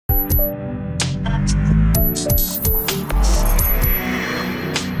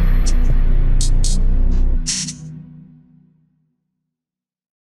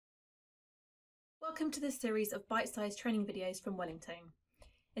Welcome to this series of bite-sized training videos from Wellington.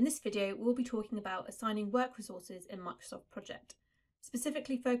 In this video, we'll be talking about assigning work resources in Microsoft Project,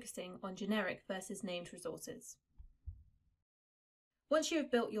 specifically focusing on generic versus named resources. Once you have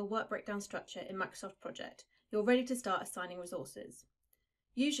built your work breakdown structure in Microsoft Project, you're ready to start assigning resources.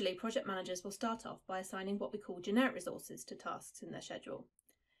 Usually, project managers will start off by assigning what we call generic resources to tasks in their schedule.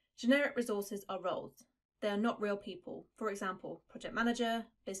 Generic resources are roles. They are not real people, for example, project manager,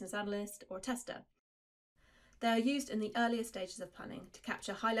 business analyst, or tester. They are used in the earlier stages of planning to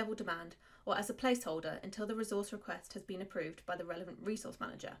capture high-level demand or as a placeholder until the resource request has been approved by the relevant resource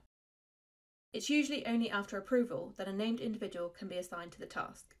manager. It's usually only after approval that a named individual can be assigned to the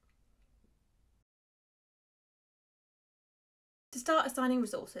task. To start assigning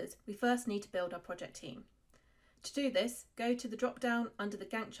resources, we first need to build our project team. To do this, go to the drop-down under the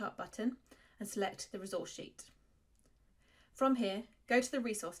Gantt chart button and select the resource sheet. From here, go to the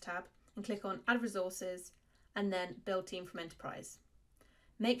Resource tab and click on Add Resources and then Build Team from Enterprise.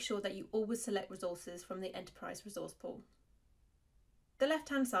 Make sure that you always select resources from the Enterprise resource pool. The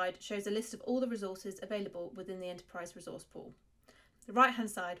left-hand side shows a list of all the resources available within the Enterprise resource pool. The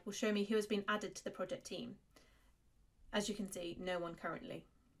right-hand side will show me who has been added to the project team. As you can see, no one currently.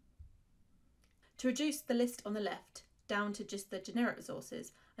 To reduce the list on the left down to just the generic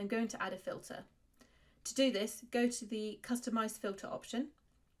resources, I'm going to add a filter. To do this, go to the Customize Filter option,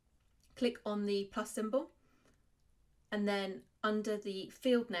 click on the plus symbol, and then under the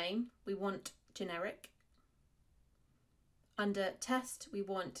field name, we want generic. Under test, we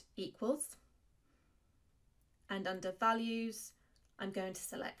want equals. And under values, I'm going to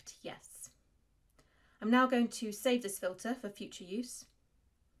select yes. I'm now going to save this filter for future use.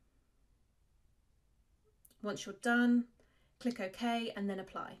 Once you're done, click OK and then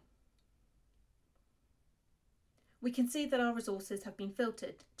apply. We can see that our resources have been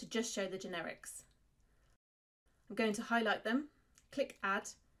filtered to just show the generics. I'm going to highlight them, click Add,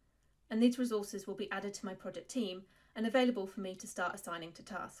 and these resources will be added to my project team and available for me to start assigning to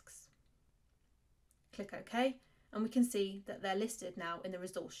tasks. Click OK, and we can see that they're listed now in the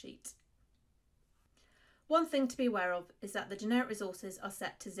resource sheet. One thing to be aware of is that the generic resources are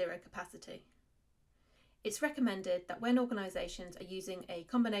set to 0 capacity. It's recommended that when organisations are using a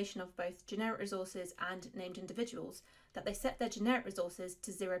combination of both generic resources and named individuals, that they set their generic resources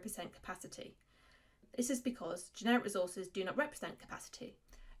to 0% capacity. This is because generic resources do not represent capacity.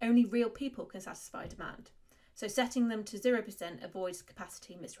 Only real people can satisfy demand. So setting them to 0% avoids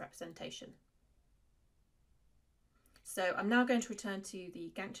capacity misrepresentation. So I'm now going to return to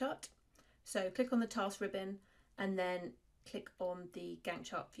the Gantt chart. So click on the task ribbon and then click on the Gantt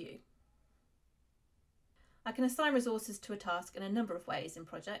chart view. I can assign resources to a task in a number of ways in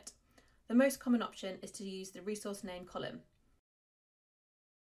Project. The most common option is to use the resource name column,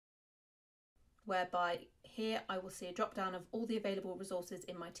 whereby here I will see a drop down of all the available resources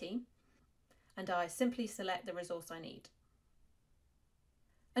in my team, and I simply select the resource I need.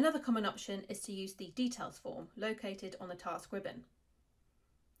 Another common option is to use the details form located on the task ribbon.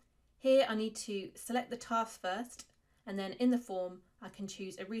 Here I need to select the task first, and then in the form I can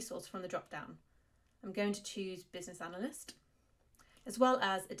choose a resource from the drop down. I'm going to choose Business Analyst, as well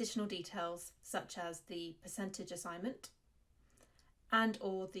as additional details such as the percentage assignment and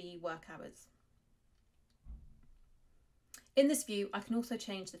or the work hours. In this view, I can also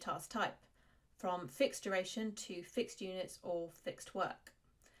change the task type from fixed duration to fixed units or fixed work.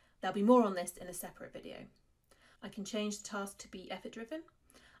 There'll be more on this in a separate video. I can change the task to be effort driven.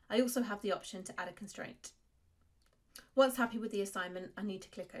 I also have the option to add a constraint. Once happy with the assignment, I need to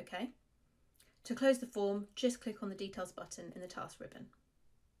click OK. To close the form, just click on the Details button in the task ribbon.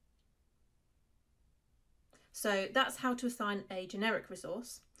 So that's how to assign a generic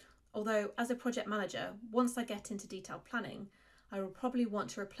resource, although as a project manager, once I get into detailed planning, I will probably want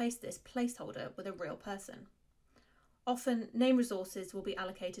to replace this placeholder with a real person. Often, named resources will be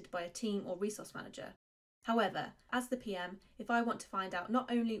allocated by a team or resource manager. However, as the PM, if I want to find out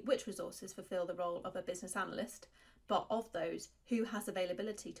not only which resources fulfil the role of a business analyst, but of those who has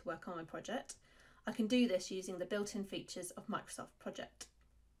availability to work on my project, I can do this using the built-in features of Microsoft Project.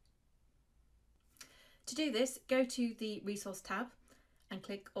 To do this, go to the Resource tab and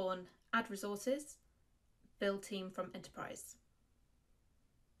click on Add Resources, Build Team from Enterprise.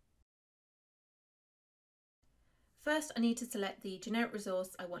 First, I need to select the generic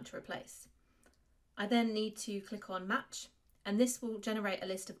resource I want to replace. I then need to click on Match, and this will generate a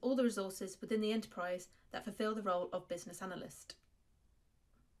list of all the resources within the enterprise that fulfill the role of business analyst.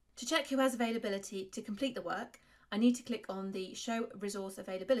 To check who has availability to complete the work, I need to click on the Show Resource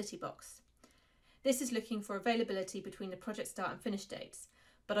Availability box. This is looking for availability between the project start and finish dates,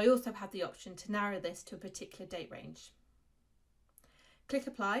 but I also have the option to narrow this to a particular date range. Click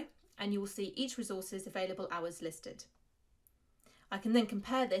Apply and you will see each resource's available hours listed. I can then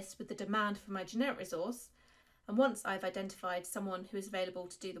compare this with the demand for my generic resource, and once I've identified someone who is available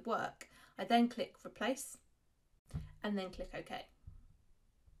to do the work, I then click Replace and then click OK.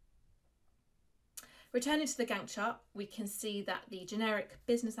 Returning to the Gantt chart, we can see that the generic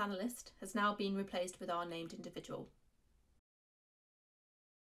business analyst has now been replaced with our named individual.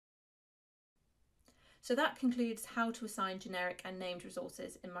 So that concludes how to assign generic and named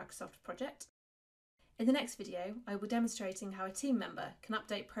resources in Microsoft Project. In the next video, I will be demonstrating how a team member can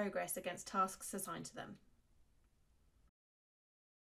update progress against tasks assigned to them.